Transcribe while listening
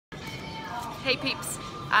Hey peeps,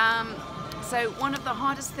 so one of the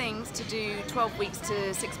hardest things to do 12 weeks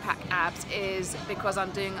to six-pack abs is because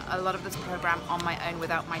I'm doing a lot of this program on my own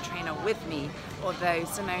without my trainer with me, although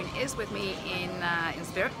Simone is with me in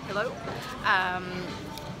spirit, hello,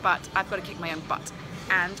 but I've got to kick my own butt.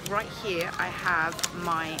 And right here I have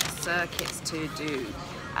my circuits to do.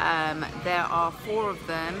 There are 4 of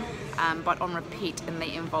them, but on repeat, and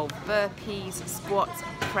they involve burpees, squats,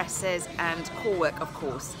 presses, and core work, of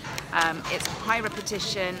course. It's high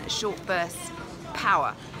repetition, short bursts,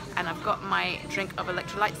 power. And I've got my drink of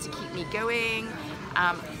electrolytes to keep me going.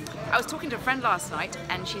 I was talking to a friend last night,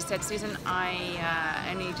 and she said, Susan, I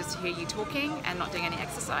only just hear you talking and not doing any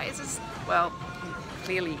exercises. Well, I'm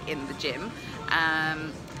clearly in the gym.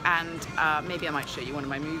 Maybe I might show you one of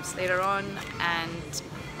my moves later on, and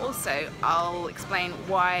also I'll explain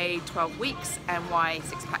why 12 weeks and why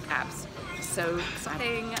six-pack abs. So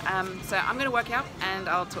exciting. So I'm going to work out and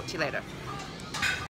I'll talk to you later.